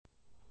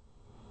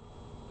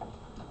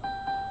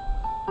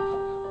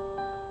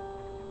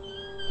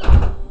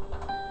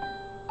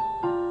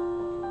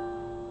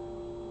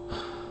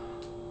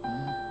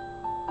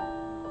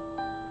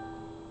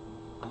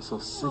so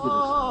sick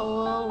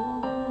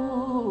of this.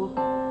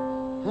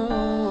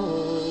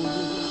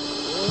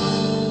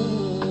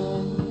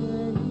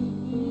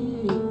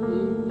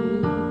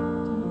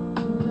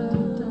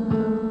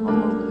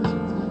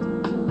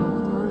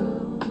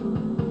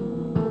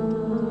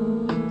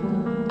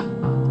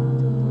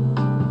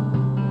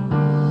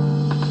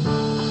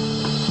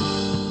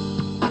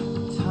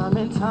 Time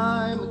and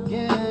time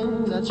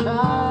again, I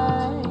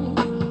try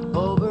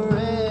over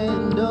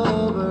and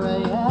over.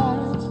 I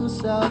ask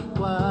myself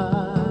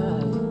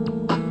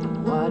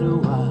why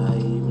do I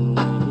even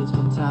waste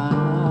my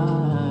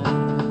time?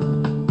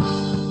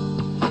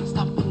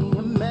 Stop being a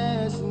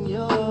mess and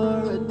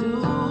you're a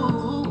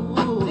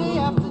dude. Day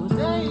after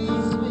day,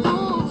 switch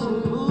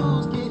and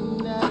moves,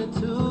 getting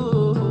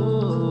attitude.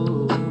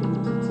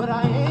 But I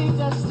ain't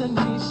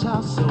Destiny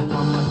Child, so I'm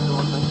not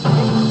gonna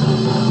change it.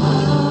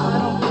 I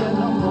don't care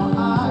no more,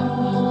 I'm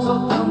so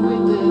done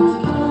with it.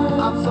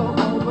 I'm so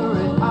over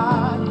it,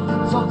 I'm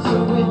so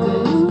through with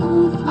it.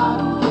 I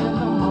don't care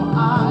no more,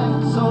 I'm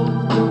so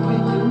through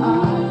with you.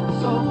 I'm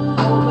so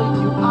over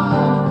you,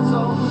 I'm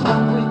so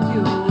done with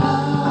you.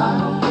 I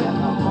don't care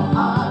no more,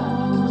 I'm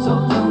so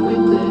done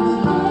with it.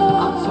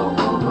 I'm so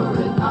over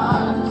it,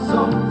 I'm so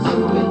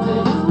through with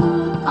it.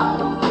 I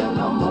don't care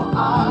no more,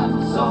 I'm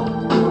so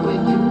through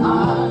with you.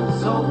 I'm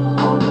so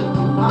over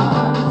you,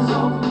 I'm so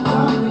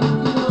done with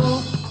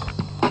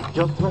you.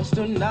 Your threats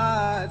do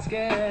not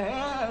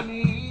scare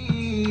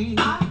me. I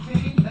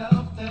can't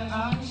help that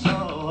I'm so.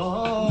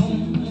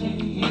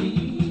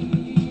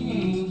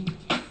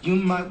 You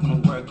might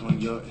want to work on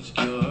your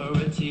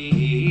insecurity.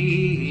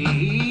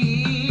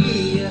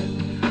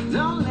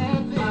 Don't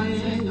let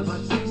this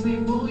about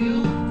 16 fool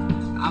you.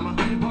 I'm a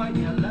honey boy,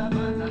 yeah,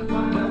 lover, not a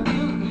boy, but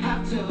you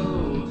have to.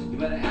 You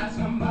better ask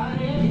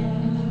somebody.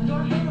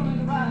 Don't hate on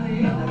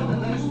anybody.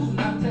 Nevertheless, it's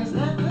not test.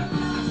 Let the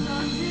lights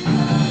start here.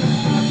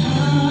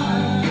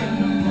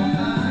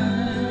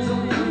 So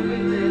through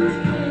with it.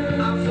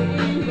 I'm so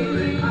over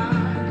it.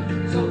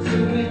 I'm so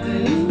through with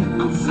it.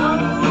 I'm so over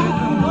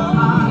it.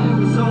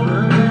 I'm so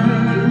over it.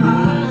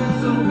 I'm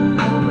so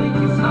over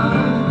you. I'm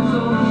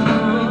so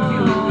with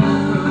you.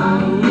 I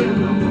don't care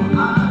no more.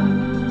 I'm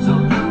so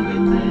through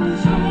with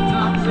it.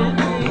 I'm so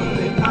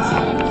over it. I'm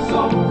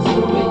so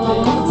through with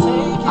it.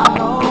 I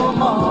don't care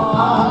no more.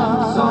 I'm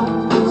so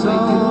through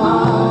with you.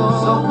 I'm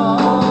so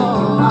over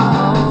you.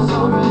 I'm so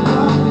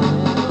done with it.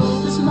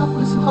 Listen up,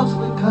 listen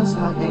closely, cause I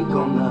ain't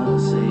gonna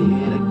say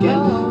it again.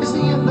 It's the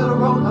end of the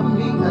road of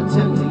me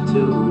attempting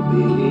to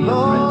be a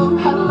friend.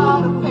 Had a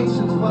lot of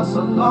patience for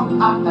so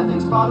long, I had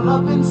things bottled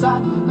up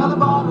inside. Now the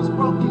bottle's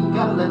broken,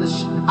 gotta let the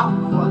shit out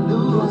before I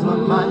lose my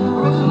mind.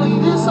 Originally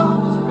this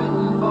song was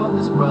written for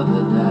this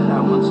brother that I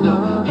once knew.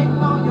 Hating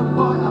on your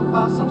boy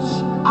about some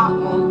shit I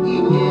won't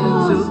even get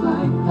into.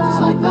 Just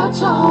like that,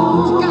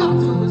 y'all. What you gotta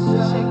do is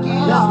just shake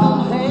it off.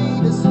 Don't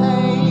hate us,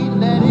 hate,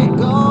 let it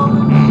go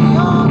and be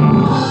on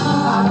you.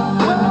 I don't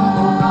care no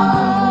more, I'm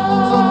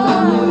so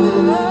done with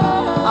it.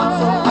 I'm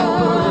so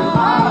over it,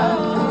 I'm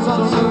so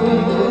through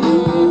with it.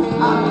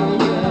 I don't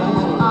care no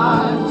more,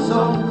 I'm so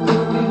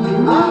through with you.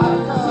 I'm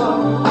so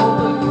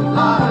over you,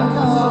 I'm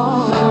so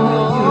done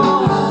with you.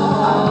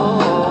 I don't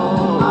care no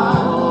more,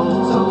 I'm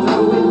so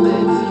done with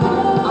it.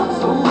 I'm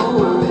so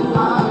over it,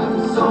 I'm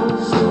so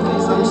through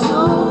with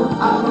it.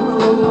 I don't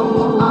care no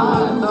more,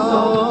 I'm so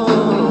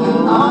through with you.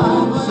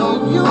 I'm so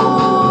you.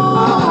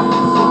 I'm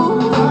so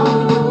done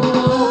with you.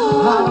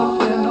 I don't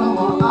care no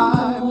more,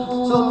 I'm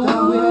so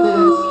done with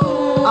this.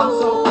 I'm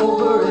so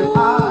over it,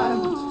 I'm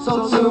so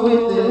through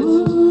with it.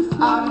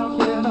 I don't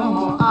care no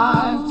more,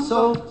 I'm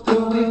so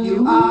through with you.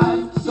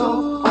 I'm so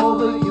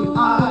over you,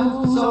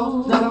 I'm so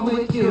done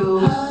with you.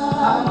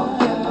 I don't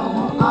care no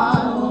more,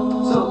 I'm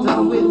so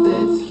done with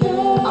it.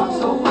 I'm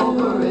so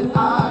over it,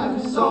 I'm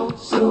so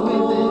through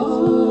with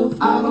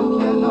it. I don't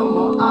care no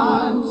more,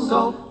 I'm so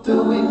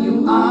through with you.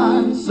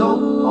 I'm so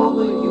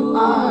over you,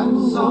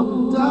 I'm so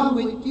done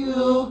with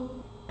you.